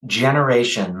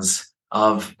generations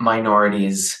of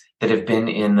minorities that have been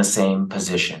in the same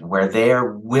position where they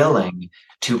are willing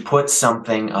to put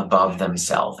something above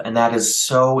themselves. And that is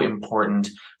so important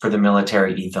for the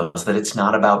military ethos, that it's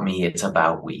not about me, it's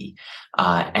about we.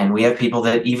 And we have people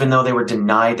that, even though they were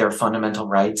denied their fundamental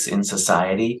rights in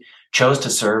society, chose to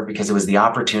serve because it was the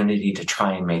opportunity to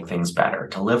try and make things better,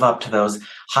 to live up to those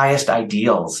highest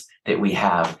ideals that we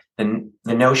have.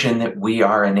 The notion that we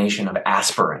are a nation of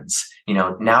aspirants,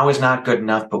 now is not good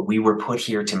enough, but we were put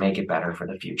here to make it better for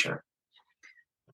the future.